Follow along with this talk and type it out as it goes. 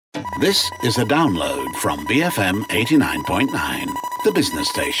This is a download from BFM 89.9, the business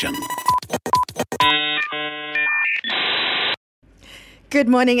station. Good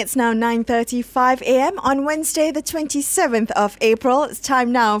morning, it's now 9:35 a.m. on Wednesday the 27th of April. It's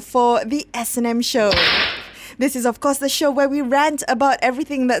time now for the S&M Show. This is, of course, the show where we rant about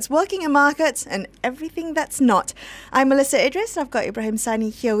everything that's working in markets and everything that's not. I'm Melissa Idris. I've got Ibrahim Sani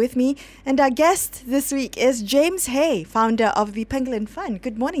here with me. And our guest this week is James Hay, founder of the Pangolin Fund.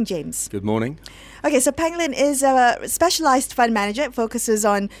 Good morning, James. Good morning. Okay, so Pangolin is a specialized fund manager. It focuses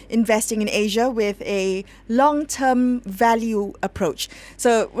on investing in Asia with a long-term value approach.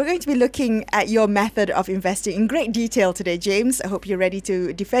 So we're going to be looking at your method of investing in great detail today, James. I hope you're ready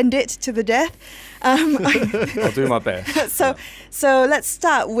to defend it to the death. I'll do my best. So let's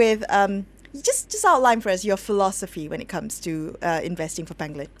start with just outline for us your philosophy when it comes to investing for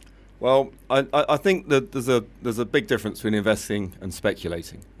Pangolin. Well, I think that there's a big difference between investing and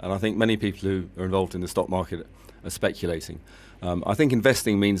speculating, and I think many people who are involved in the stock market are speculating. I think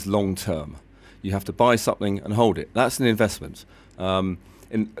investing means long term. You have to buy something and hold it. That's an investment.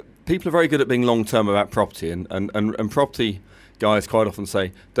 People are very good at being long term about property, and property guys quite often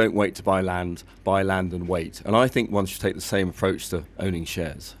say, don't wait to buy land and wait. And I think one should take the same approach to owning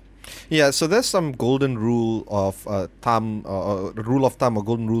shares. Yeah, so there's some golden rule of thumb, rule of thumb or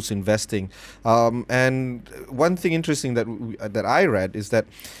golden rules investing. And one thing interesting that I read is that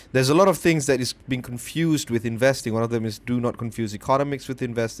there's a lot of things that is being confused with investing. One of them is do not confuse economics with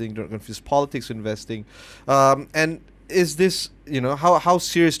investing, do not confuse politics with investing. And is this, how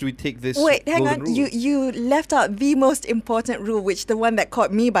serious do we take this? Wait, hang on. Rule? You left out the most important rule, which the one that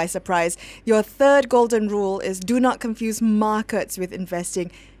caught me by surprise. Your third golden rule is do not confuse markets with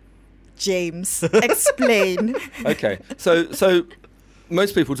investing. James, explain. Okay, so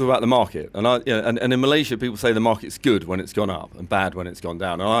most people talk about the market, and in Malaysia, people say the market's good when it's gone up and bad when it's gone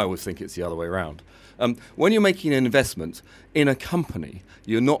down. And I always think it's the other way around. When you're making an investment in a company,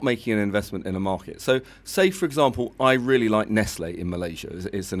 you're not making an investment in a market. So, say for example, I really like Nestle in Malaysia.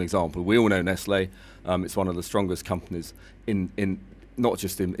 It's an example. We all know Nestle. It's one of the strongest companies in not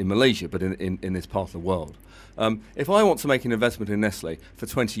just in Malaysia, but in this part of the world. If I want to make an investment in Nestle for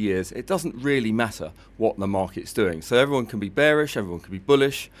 20 years, it doesn't really matter what the market's doing. So everyone can be bearish, everyone can be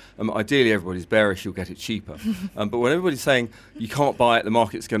bullish. Ideally, everybody's bearish, you'll get it cheaper. But when everybody's saying you can't buy it, the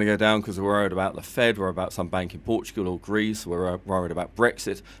market's going to go down because we're worried about the Fed, we're about some bank in Portugal or Greece, we're worried about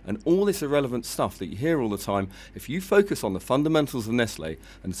Brexit, and all this irrelevant stuff that you hear all the time, if you focus on the fundamentals of Nestle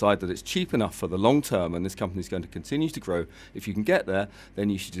and decide that it's cheap enough for the long term and this company's going to continue to grow, if you can get there, then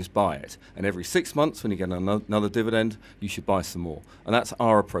you should just buy it. And every 6 months when you get another dividend, you should buy some more. And that's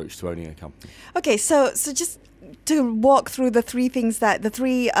our approach to owning a company. Okay, so just to walk through the three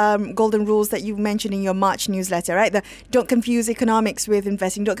golden rules that you mentioned in your March newsletter, right? Don't confuse economics with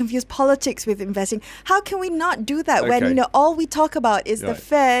investing, don't confuse politics with investing. How can we not do that when all we talk about is the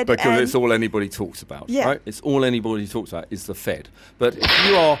Fed? Because it's all anybody talks about, right? It's all anybody talks about is the Fed. But if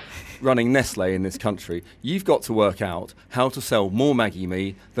you are running Nestle in this country, you've got to work out how to sell more Maggie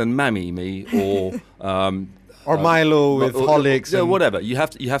Mee than Mammy Mee or Milo with Horlicks. Yeah, whatever. You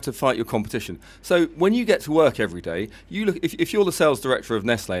have to fight your competition. So when you get to work every day, you look. If you're the sales director of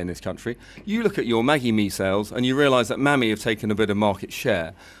Nestle in this country, you look at your Maggie Mee sales and you realise that Mammy have taken a bit of market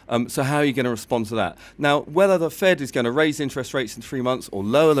share. So how are you going to respond to that? Now, whether the Fed is going to raise interest rates in 3 months or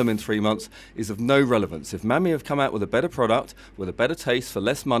lower them in 3 months is of no relevance. If Mammy have come out with a better product, with a better taste, for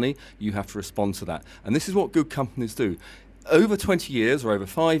less money, you have to respond to that. And this is what good companies do. Over 20 years or over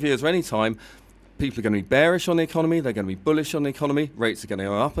 5 years or any time, people are going to be bearish on the economy, they're going to be bullish on the economy, rates are going to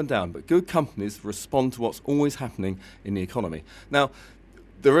go up and down. But good companies respond to what's always happening in the economy. Now,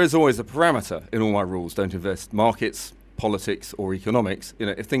 there is always a parameter in all my rules. Don't invest markets, politics or economics.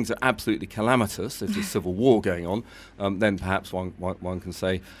 If things are absolutely calamitous, if there's civil war going on, then perhaps one can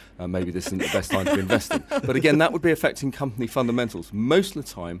say maybe this isn't the best time to be investing. But again, that would be affecting company fundamentals. Most of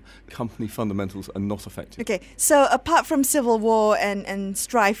the time, company fundamentals are not affected. Okay, so apart from civil war and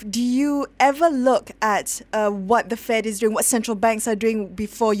strife, do you ever look at what the Fed is doing, what central banks are doing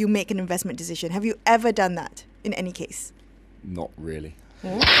before you make an investment decision? Have you ever done that in any case? Not really.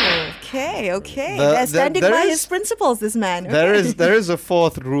 Okay. They're standing by his principles, this man. Okay. There is a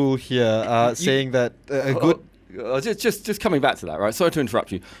fourth rule here saying that a good... Just coming back to that, right? Sorry to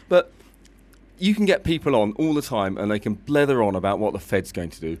interrupt you, but you can get people on all the time and they can blether on about what the Fed's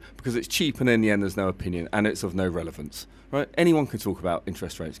going to do because it's cheap and in the end there's no opinion and it's of no relevance, right? Anyone can talk about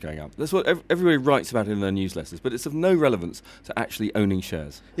interest rates going up. That's what everybody writes about in their newsletters, but it's of no relevance to actually owning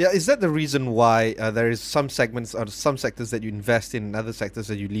shares. Yeah, is that the reason why there is some segments or some sectors that you invest in and other sectors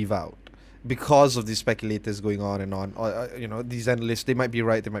that you leave out? because of these speculators going on and on. Or, these analysts, they might be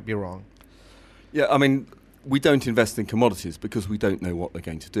right, they might be wrong. Yeah, I mean, we don't invest in commodities because we don't know what they're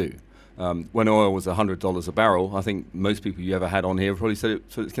going to do. When oil was $100 a barrel, I think most people you ever had on here probably said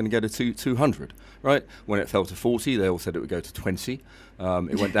it's going to go to 200, right? When it fell to 40, they all said it would go to 20.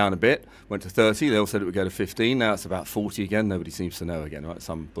 It went down a bit, went to 30. They all said it would go to 15. Now it's about 40 again. Nobody seems to know again, right?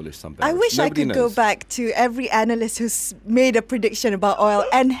 Some bullish, some bearish. I wish Nobody I could knows. go back to every analyst who's made a prediction about oil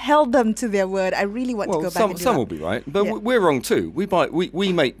and held them to their word. I really want to go back and do some that. will be right, but Yeah. we're wrong too.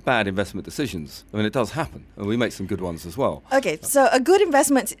 We make bad investment decisions. I mean, it does happen, and we make some good ones as well. Okay, so a good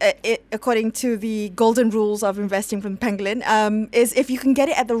investment, according to the golden rules of investing from Pangolin, is if you can get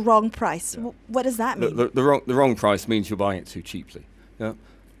it at the wrong price. What does that mean? The wrong price means you're buying it too cheaply. Yeah.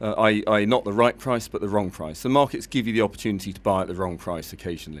 I not the right price, but the wrong price. The markets give you the opportunity to buy at the wrong price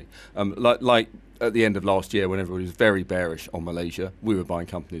occasionally. Like at the end of last year, when everybody was very bearish on Malaysia, we were buying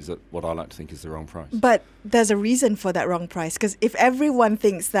companies at what I like to think is the wrong price. But there's a reason for that wrong price, because if everyone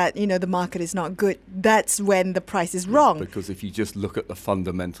thinks that the market is not good, that's when the price is wrong. Because if you just look at the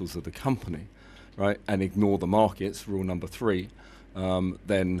fundamentals of the company, right, and ignore the markets, rule number 3,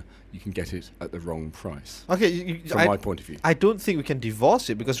 then you can get it at the wrong price. Okay, from my point of view. I don't think we can divorce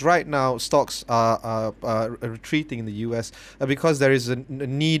it, because right now stocks are retreating in the US because there is a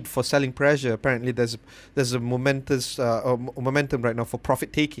need for selling pressure. Apparently, there's a momentum right now for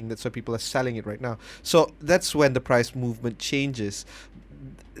profit taking. That's why people are selling it right now. So that's when the price movement changes.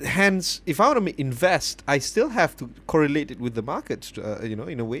 Hence, if I want to invest, I still have to correlate it with the markets,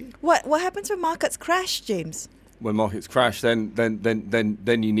 in a way. What happens when markets crash, James? When markets crash, then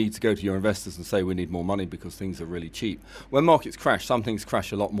you need to go to your investors and say we need more money because things are really cheap. When markets crash, some things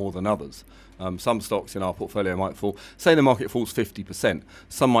crash a lot more than others. Some stocks in our portfolio might fall. Say the market falls 50%.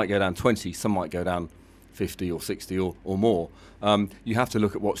 Some might go down 20. Some might go down 50 or 60 or more. You have to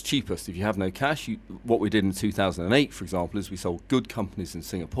look at what's cheapest. If you have no cash, what we did in 2008, for example, is we sold good companies in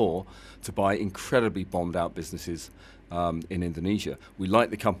Singapore to buy incredibly bombed out businesses in Indonesia. We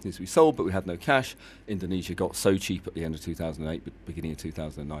liked the companies we sold, but we had no cash. Indonesia got so cheap at the end of 2008, beginning of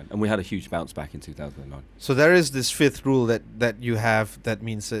 2009, and we had a huge bounce back in 2009. So there is this fifth rule that you have that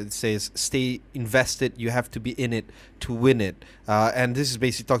means it says stay invested. You have to be in it to win it, and this is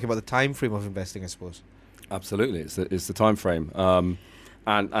basically talking about the time frame of investing, I suppose. Absolutely, it's the time frame,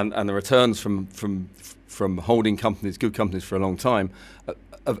 and the returns from holding companies, good companies for a long time,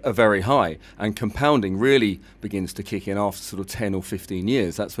 are very high, and compounding really begins to kick in after sort of 10 or 15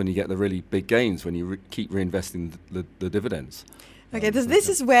 years. That's when you get the really big gains, when you keep reinvesting the dividends. Okay, this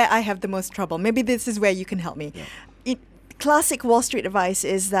is where I have the most trouble. Maybe this is where you can help me. Yeah. Classic Wall Street advice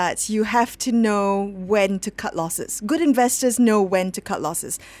is that you have to know when to cut losses. Good investors know when to cut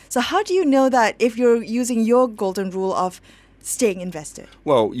losses. So how do you know that if you're using your golden rule of staying invested?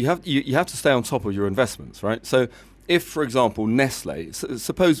 Well, you have to stay on top of your investments, right? So if, for example, Nestle,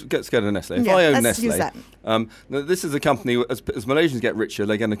 suppose, let's go to Nestle. If I own let's Nestle, use that. This is a company, as Malaysians get richer,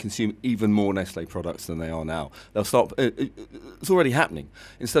 they're going to consume even more Nestle products than they are now. They'll start, it's already happening.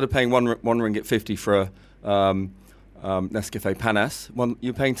 Instead of paying one ringgit 50 for a Nescafe Panas,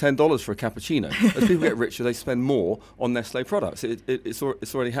 you're paying $10 for a cappuccino. As people get richer, they spend more on Nestle products. It's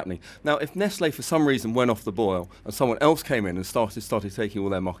already happening. Now, if Nestle for some reason went off the boil and someone else came in and started taking all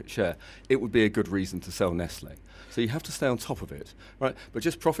their market share, it would be a good reason to sell Nestle. So you have to stay on top of it, right? But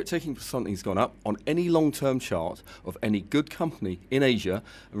just profit taking for something's gone up on any long-term chart of any good company in Asia.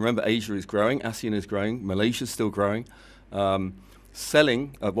 And remember, Asia is growing, ASEAN is growing, Malaysia's still growing.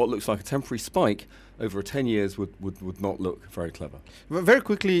 Selling what looks like a temporary spike over 10 years would not look very clever. Very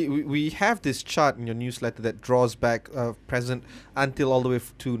quickly, we have this chart in your newsletter that draws back present until all the way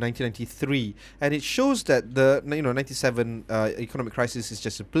to 1993, and it shows that the 97 economic crisis is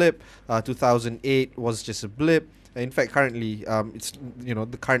just a blip. 2008 was just a blip. In fact, currently, it's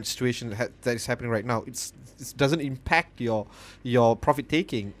the current situation that is happening right now. It doesn't impact your profit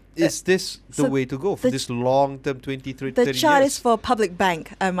taking. Is this the way to go for this long-term 20, 30 years? The chart is for Public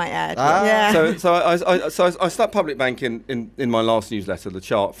Bank, I might add. Yeah. So I start Public Bank in my last newsletter, the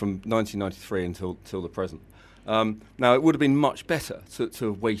chart from 1993 until the present. Now, it would have been much better to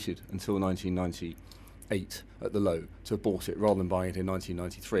have waited until 1998 at the low to have bought it rather than buying it in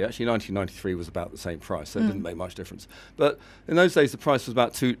 1993. Actually, 1993 was about the same price, so it didn't make much difference. But in those days, the price was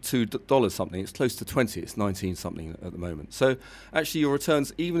about $2 something. It's close to 20. It's 19 something at the moment. So actually, your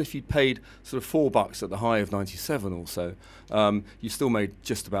returns, even if you'd paid sort of $4 at the high of 97 or so, you still made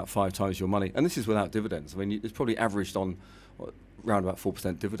just about 5 times your money. And this is without dividends. I mean, it's probably averaged on around about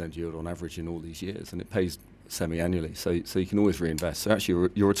 4% dividend yield on average in all these years, and it pays semi-annually, so you can always reinvest. So actually,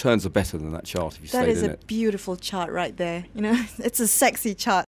 your returns are better than that chart if you stayed in it. That is a beautiful chart right there. It's a sexy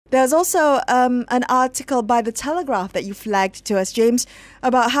chart. There's also an article by The Telegraph that you flagged to us, James,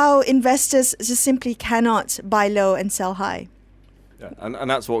 about how investors just simply cannot buy low and sell high. Yeah, and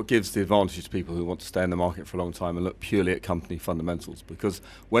that's what gives the advantage to people who want to stay in the market for a long time and look purely at company fundamentals. Because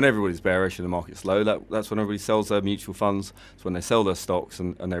when everybody's bearish and the market's low, that's when everybody sells their mutual funds. It's when they sell their stocks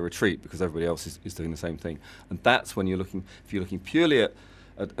and they retreat because everybody else is doing the same thing. And that's when if you're looking purely at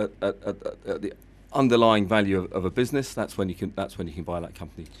the underlying value of a business, that's when you can buy that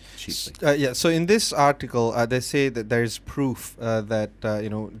company cheaply. So in this article, they say that there is proof that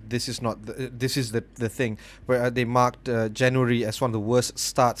this is not this is the thing where they marked January as one of the worst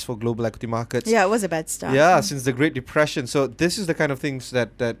starts for global equity markets. Yeah, it was a bad start. Yeah, since the Great Depression. So this is the kind of things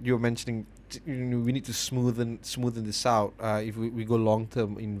that you're mentioning. We need to smoothen this out if we go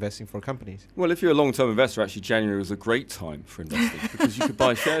long-term investing for companies. Well, if you're a long-term investor, actually January was a great time for investing because you could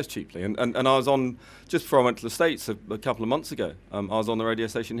buy shares cheaply. And I was on, just before I went to the States a couple of months ago, I was on the radio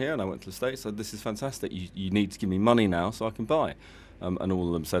station here and I went to the States. So this is fantastic. You need to give me money now so I can buy. And all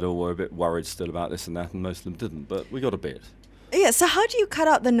of them said, we're a bit worried still about this and that, and most of them didn't. But we got a bit. Yeah, so how do you cut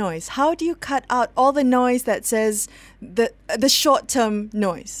out the noise? How do you cut out all the noise that says the short-term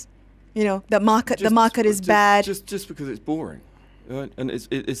noise? The market is bad. Just because it's boring, right? And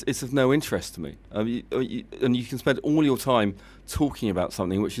it's of no interest to me. And you can spend all your time talking about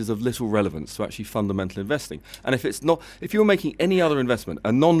something which is of little relevance to actually fundamental investing. And if you're making any other investment,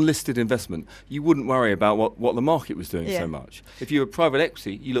 a non-listed investment, you wouldn't worry about what the market was doing so much. If you're a private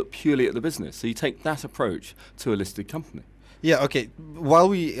equity, you look purely at the business. So you take that approach to a listed company. Yeah, okay. While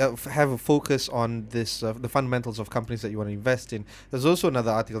we have a focus on this, the fundamentals of companies that you want to invest in, there's also another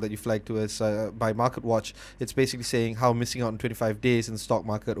article that you flagged to us by MarketWatch. It's basically saying how missing out on 25 days in the stock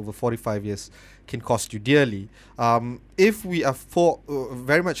market over 45 years can cost you dearly. If we are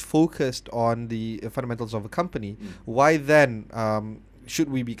very much focused on the fundamentals of a company, why then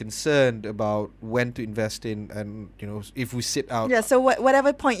should we be concerned about when to invest in, and if we sit out? Yeah, so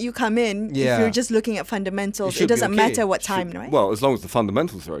whatever point you come in, if you're just looking at fundamentals, it doesn't matter what time, right? Well, as long as the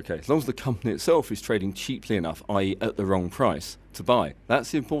fundamentals are okay, as long as the company itself is trading cheaply enough, i.e. at the wrong price to buy. That's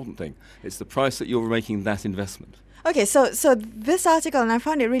the important thing. It's the price that you're making that investment. Okay, so this article, and I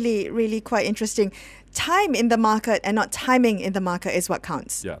found it really, really quite interesting. Time in the market and not timing in the market is what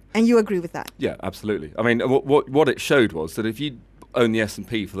counts. Yeah. And you agree with that? Yeah, absolutely. I mean, what it showed was that if you own the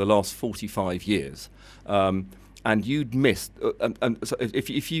S&P for the last 45 years, and you'd missed, so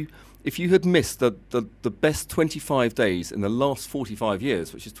if you had missed the best 25 days in the last 45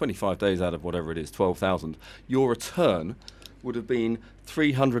 years, which is 25 days out of whatever it is, 12,000, your return would have been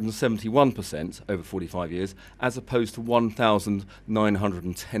 371% over 45 years, as opposed to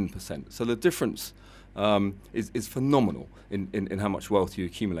 1,910%. So the difference is phenomenal in how much wealth you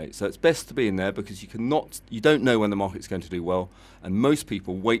accumulate. So it's best to be in there because you don't know when the market's going to do well, and most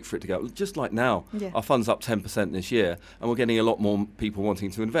people wait for it to go. Just like now, our fund's up 10% this year, and we're getting a lot more people wanting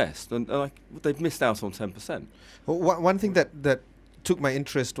to invest, and they've missed out on 10%. Well, one thing that took my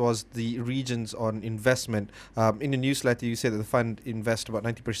interest was the regions on investment. In the newsletter, you said that the fund invests about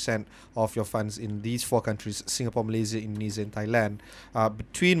 90% of your funds in these four countries: Singapore, Malaysia, Indonesia, and Thailand.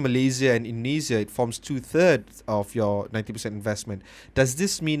 Between Malaysia and Indonesia, it forms 2/3 of your 90% investment. Does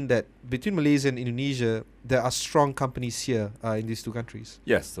this mean that between Malaysia and Indonesia, there are strong companies here in these two countries?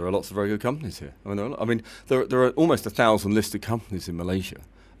 Yes, there are lots of very good companies here. There are almost 1,000 listed companies in Malaysia.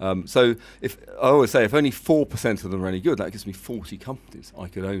 So if only 4% of them are any good, that gives me 40 companies I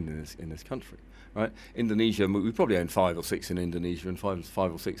could own in this country, right? Indonesia, we probably own 5 or 6 in Indonesia and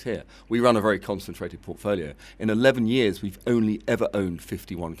 5 or 6 here. We run a very concentrated portfolio. In 11 years, we've only ever owned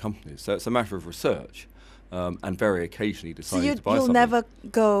 51 companies. So it's a matter of research and very occasionally deciding to buy something. So you'll never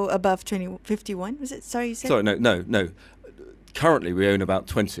go above 51? Was it? Sorry, you said? Sorry, no. Currently, we own about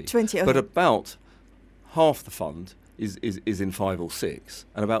 20. 20, okay. But about half the fund is in 5 or 6,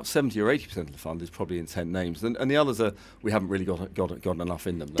 and about 70 or 80% of the fund is probably in 10 names, and the others we haven't really got enough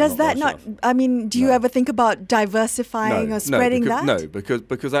in them. Does that not? I mean, do you ever think about diversifying or spreading that? No,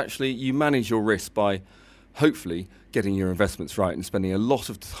 because actually you manage your risk by hopefully getting your investments right and spending a lot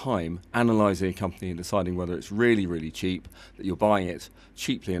of time analysing a company and deciding whether it's really, really cheap, that you're buying it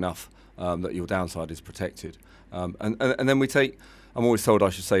cheaply enough that your downside is protected, and then we take. I'm always told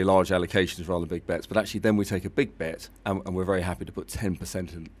I should say large allocations rather than big bets, but actually then we take a big bet and we're very happy to put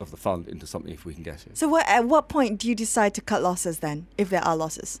 10% of the fund into something if we can get it. So at what point do you decide to cut losses then, if there are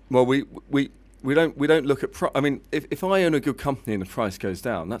losses? Well, we don't look at if I own a good company and the price goes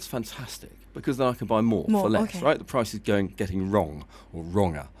down, that's fantastic because then I can buy more for less, okay. Right? The price is getting wrong or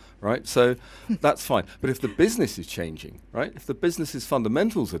wronger. Right, so that's fine. But if the business is changing, right, if the business's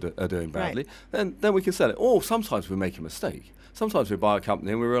fundamentals are doing badly, right, then we can sell it. Or sometimes we make a mistake. Sometimes we buy a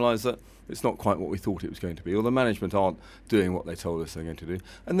company and we realise that it's not quite what we thought it was going to be, or the management aren't doing what they told us they're going to do,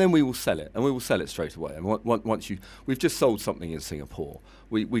 and then we will sell it, and we will sell it straight away. And we've just sold something in Singapore.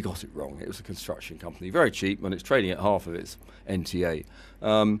 We got it wrong. It was a construction company, very cheap, and it's trading at half of its NTA.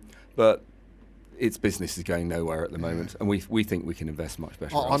 But its business is going nowhere at the moment, and we think we can invest much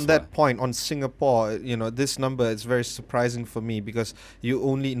better On elsewhere. that point, on Singapore, this number is very surprising for me because you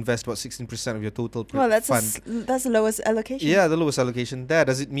only invest about 16% of your total Well, that's fund. that's the lowest allocation. Yeah, the lowest allocation there.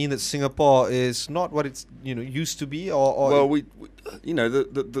 Does it mean that Singapore is not what it's used to be, or Well,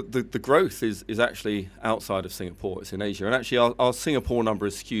 the growth is actually outside of Singapore. It's in Asia, and actually our Singapore number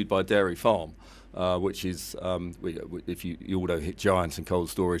is skewed by Dairy Farm, which is if you all know Giants and Cold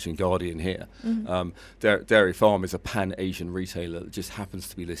Storage and Guardian here. Dairy Farm is a pan-Asian retailer that just happens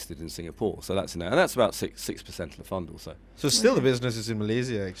to be listed in Singapore, so that's in there, and that's about 6% of the fund or so. So still the business is in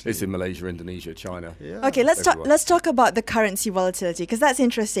Malaysia, actually. It's in Malaysia, Indonesia, China. Yeah. Okay, Everywhere. let's talk about the currency volatility, because that's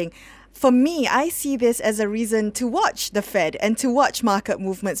interesting. For me, I see this as a reason to watch the Fed and to watch market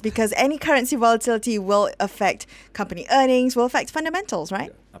movements, because any currency volatility will affect company earnings, will affect fundamentals, right?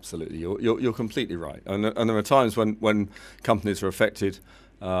 Yeah, absolutely, you're completely right. And there are times when companies are affected.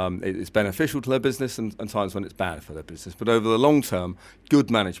 It's beneficial to their business, and times when it's bad for their business. But over the long term, good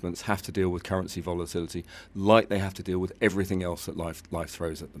managements have to deal with currency volatility like they have to deal with everything else that life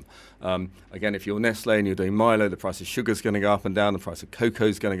throws at them. Again, if you're Nestle and you're doing Milo, the price of sugar is going to go up and down, the price of cocoa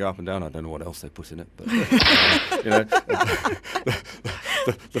is going to go up and down. I don't know what else they put in it, but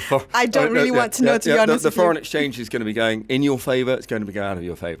I don't really want to know, to be honest The with you. foreign exchange is going to be going in your favour, it's going to be going out of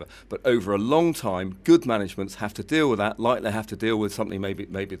your favour. But over a long time, good managements have to deal with that like they have to deal with something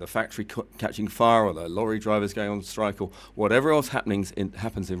maybe the factory catching fire, or the lorry drivers going on strike, or whatever else happens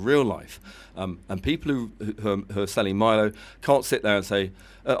in real life. And people who are selling Milo can't sit there and say,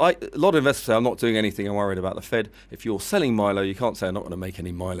 a lot of investors say, I'm not doing anything, I'm worried about the Fed. If you're selling Milo, you can't say, I'm not going to make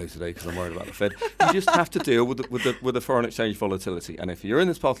any Milo today because I'm worried about the Fed. You just have to deal with the foreign exchange volatility. And if you're in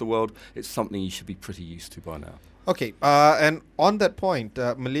this part of the world, it's something you should be pretty used to by now. Okay, and on that point,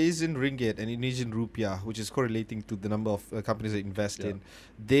 Malaysian ringgit and Indonesian rupiah, which is correlating to the number of companies that invest in,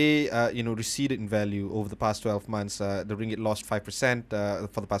 they receded in value over the past 12 months. The ringgit lost 5%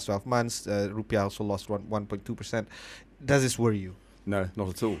 for the past 12 months. Rupiah also lost 1.2%. Does this worry you? No, not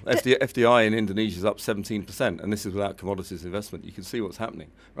at all. FDI in Indonesia is up 17%, and this is without commodities investment. You can see what's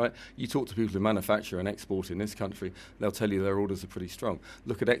happening, right? You talk to people who manufacture and export in this country, they'll tell you their orders are pretty strong.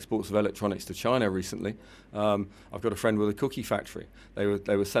 Look at exports of electronics to China recently. I've got a friend with a cookie factory. They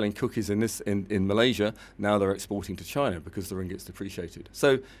were selling cookies in Malaysia. Now they're exporting to China because the ringgit's depreciated.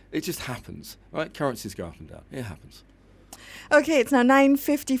 So it just happens, right? Currencies go up and down. It happens. Okay, it's now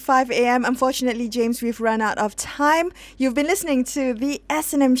 9:55 a.m. Unfortunately, James, we've run out of time. You've been listening to the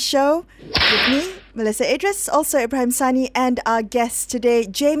S&M Show with me, Melissa Idris, also Ibrahim Sani, and our guest today,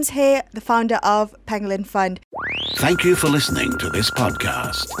 James Hay, the founder of Pangolin Fund. Thank you for listening to this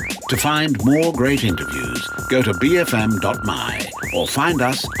podcast. To find more great interviews, go to bfm.my or find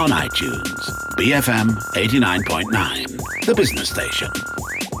us on iTunes. BFM 89.9, the business station.